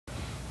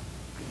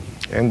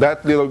And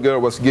that little girl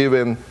was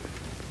given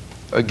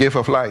a gift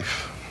of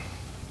life.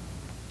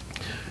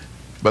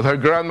 But her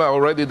grandma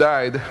already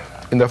died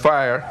in the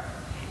fire.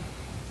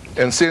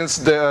 And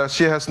since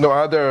she has no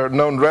other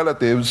known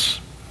relatives,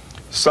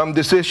 some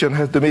decision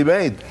had to be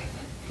made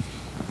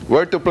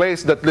where to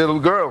place that little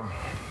girl.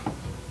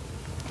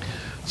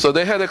 So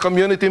they had a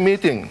community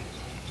meeting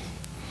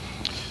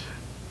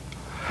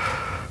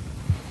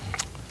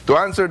to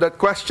answer that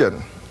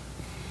question.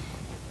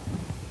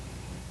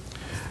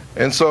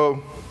 And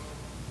so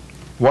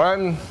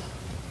one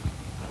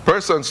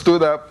person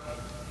stood up.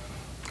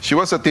 She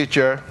was a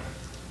teacher,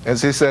 and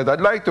she said,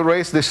 "I'd like to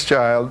raise this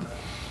child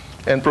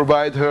and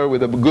provide her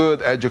with a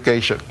good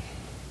education."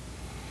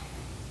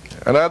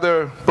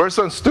 Another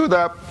person stood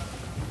up.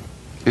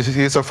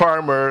 He's a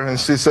farmer, and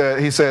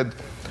he said,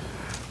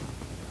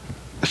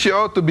 "She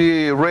ought to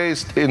be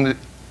raised in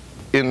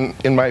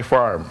my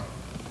farm.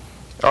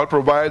 I'll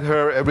provide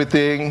her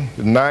everything,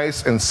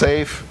 nice and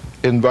safe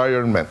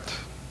environment."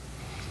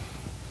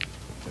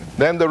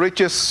 Then the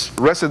richest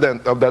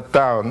resident of that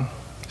town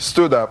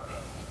stood up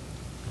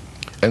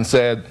and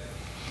said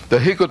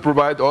that he could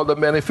provide all the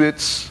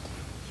benefits,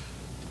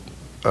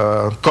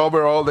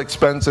 cover all the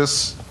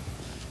expenses,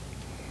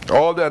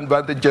 all the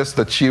advantages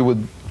that she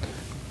would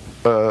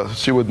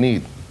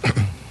need.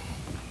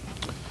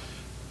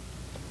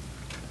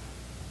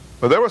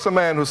 But there was a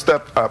man who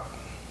stepped up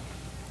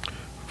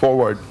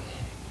forward.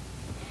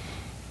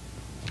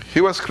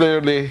 He was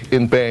clearly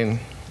in pain.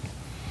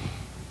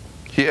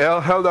 He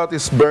held out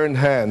his burned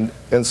hand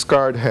and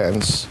scarred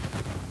hands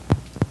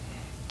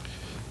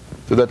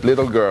to that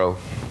little girl.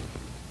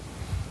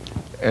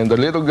 And the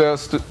little girl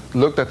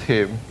looked at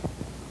him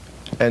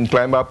and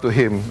climbed up to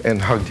him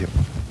and hugged him.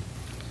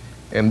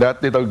 And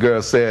that little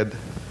girl said,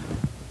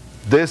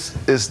 "This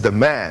is the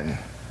man,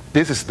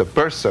 this is the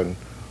person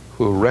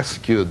who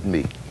rescued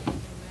me.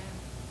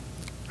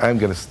 I'm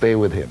going to stay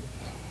with him."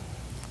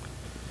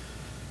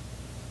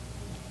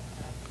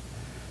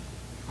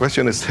 The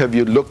question is, have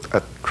you looked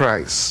at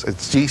Christ, at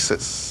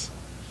Jesus,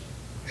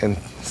 and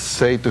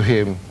say to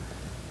him,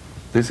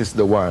 "This is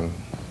the one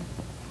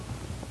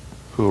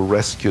who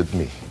rescued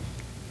me"?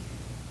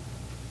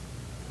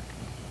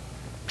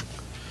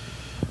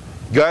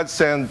 God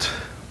sent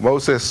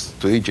Moses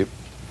to Egypt.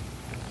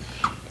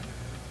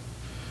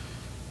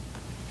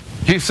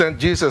 He sent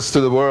Jesus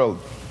to the world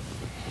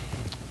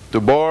to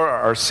bore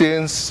our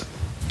sins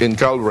in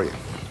Calvary.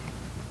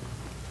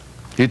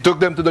 He took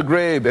them to the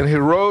grave, and he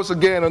rose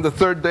again on the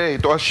third day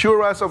to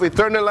assure us of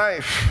eternal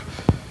life.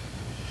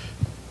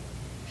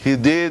 He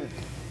did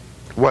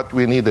what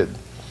we needed.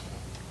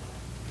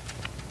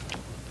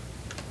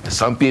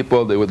 Some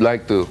people, they would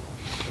like to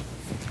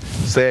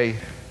say,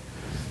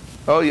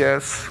 "Oh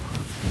yes,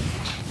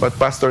 what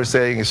Pastor is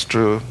saying is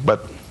true,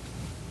 but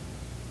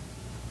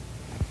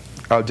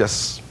I'll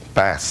just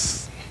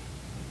pass,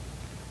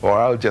 or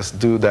I'll just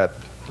do that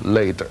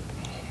later."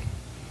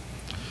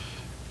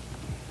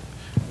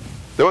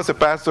 There was a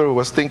pastor who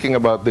was thinking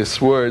about these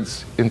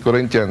words in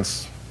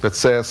Corinthians that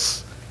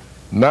says,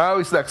 "Now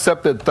is the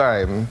accepted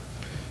time.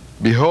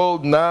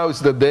 Behold, now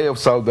is the day of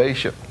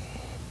salvation."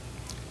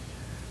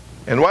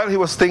 And while he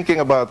was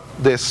thinking about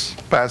this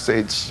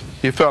passage,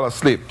 he fell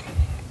asleep.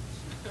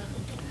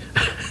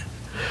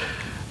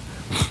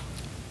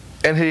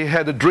 And he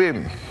had a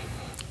dream.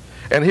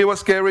 And he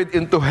was carried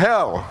into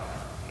hell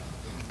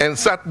and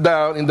sat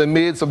down in the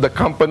midst of the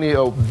company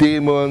of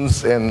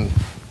demons and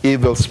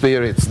evil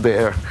spirits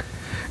there.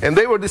 And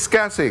they were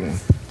discussing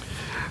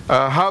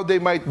how they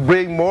might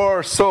bring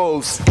more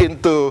souls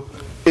into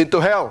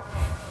hell.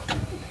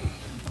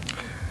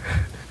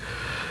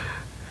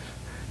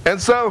 And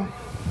so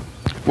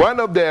one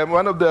of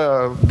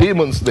the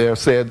demons there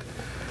said,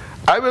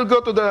 I will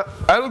go to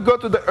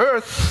the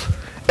earth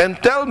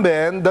and tell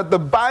men that the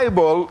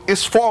Bible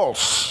is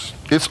false.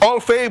 It's all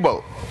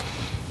fable.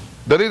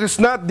 That it is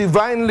not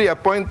divinely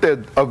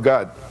appointed of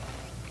God."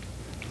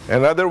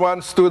 Another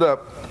one stood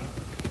up,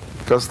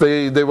 because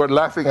they were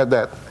laughing at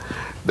that.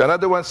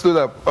 Another one stood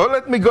up. "Oh,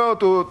 let me go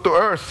to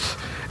earth,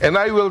 and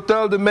I will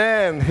tell the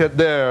men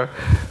there,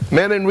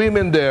 men and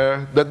women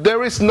there, that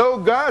there is no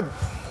God.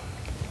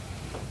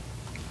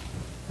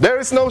 There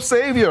is no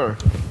Savior.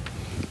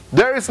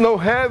 There is no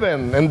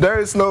heaven, and there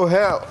is no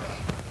hell."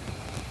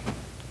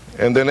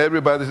 And then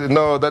everybody said,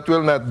 "No, that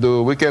will not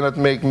do. We cannot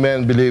make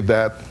men believe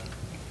that."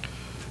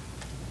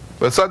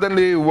 But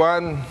suddenly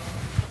one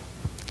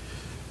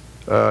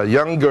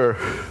younger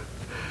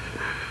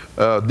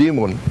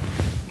demon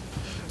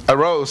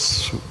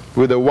arose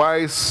with a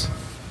wise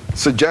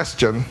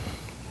suggestion,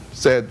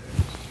 said,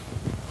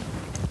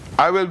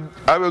 I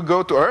will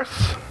go to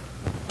earth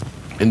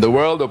in the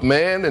world of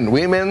men and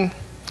women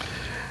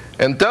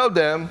and tell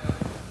them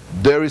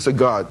there is a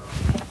God.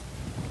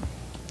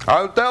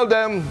 I'll tell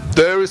them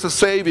there is a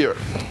Savior.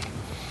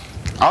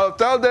 I'll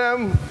tell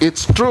them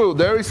it's true,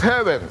 there is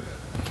heaven.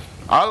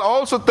 I'll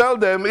also tell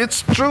them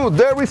it's true,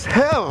 there is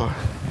hell.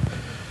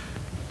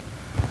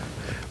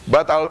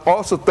 But I'll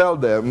also tell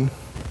them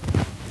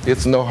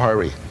it's no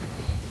hurry.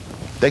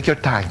 Take your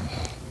time.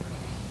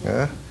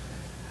 Yeah?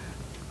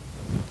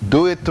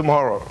 Do it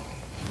tomorrow.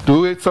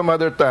 Do it some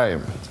other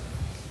time.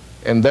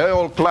 And they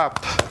all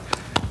clapped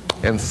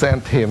and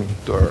sent him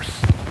to earth.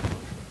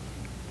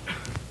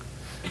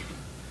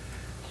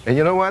 And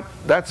you know what?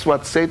 That's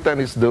what Satan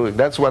is doing.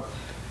 That's what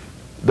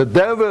the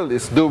devil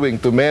is doing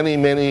to many,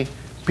 many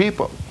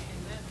people.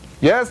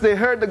 Yes, they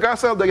heard the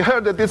gospel. They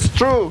heard that it's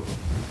true.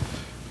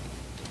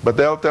 But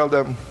they'll tell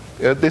them,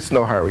 there's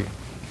no hurry.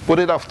 Put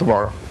it off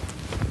tomorrow.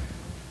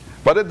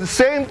 But at the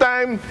same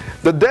time,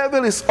 the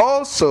devil is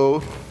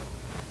also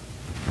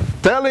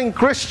telling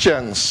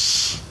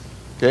Christians,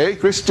 okay,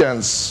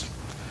 Christians,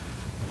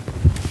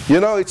 you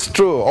know it's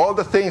true. All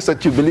the things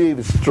that you believe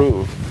is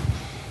true.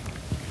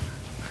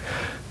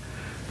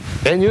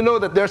 And you know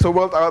that there's a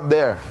world out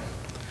there.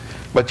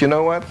 But you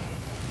know what?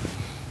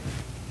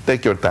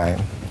 Take your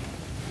time.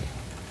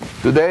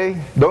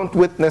 Today, don't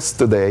witness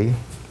today,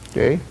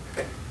 okay?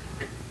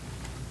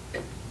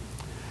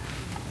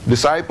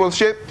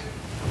 Discipleship,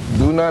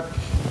 do not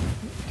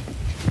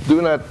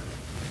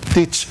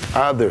teach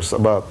others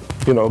about,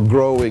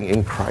 growing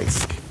in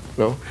Christ.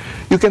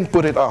 You can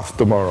put it off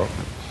tomorrow.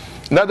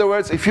 In other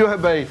words, if you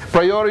have a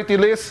priority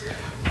list,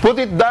 put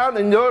it down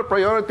in your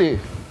priority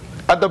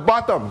at the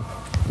bottom.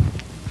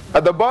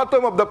 At the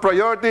bottom of the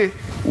priority,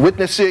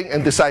 witnessing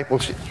and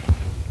discipleship.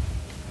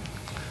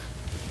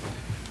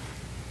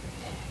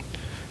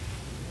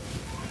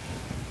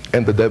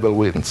 And the devil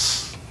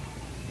wins.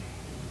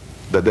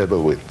 The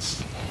devil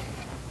wins.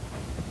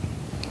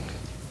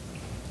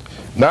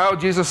 Now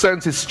Jesus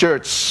sends his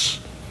church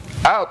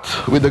out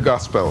with the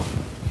gospel.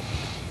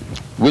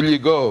 Will you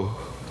go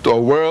to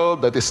a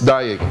world that is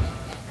dying?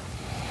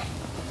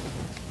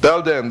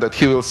 Tell them that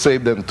he will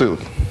save them too.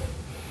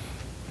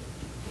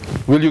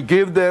 Will you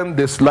give them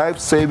this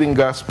life-saving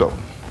gospel?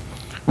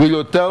 Will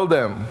you tell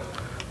them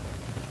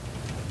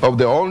of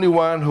the only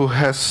one who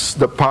has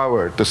the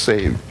power to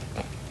save?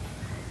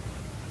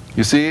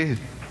 You see,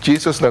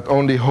 Jesus not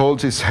only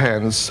holds his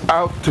hands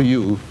out to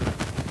you,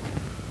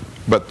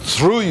 but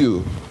through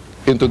you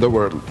into the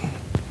world.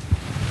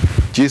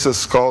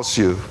 Jesus calls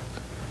you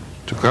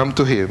to come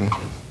to him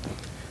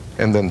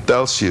and then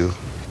tells you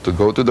to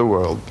go to the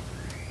world.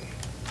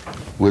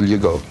 Will you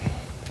go?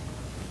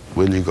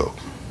 Will you go?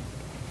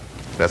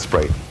 Let's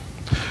pray.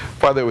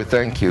 Father, we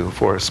thank you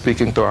for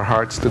speaking to our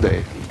hearts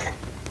today.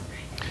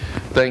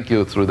 Thank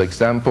you through the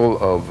example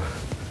of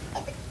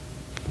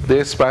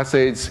this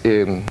passage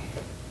in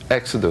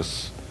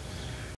Exodus,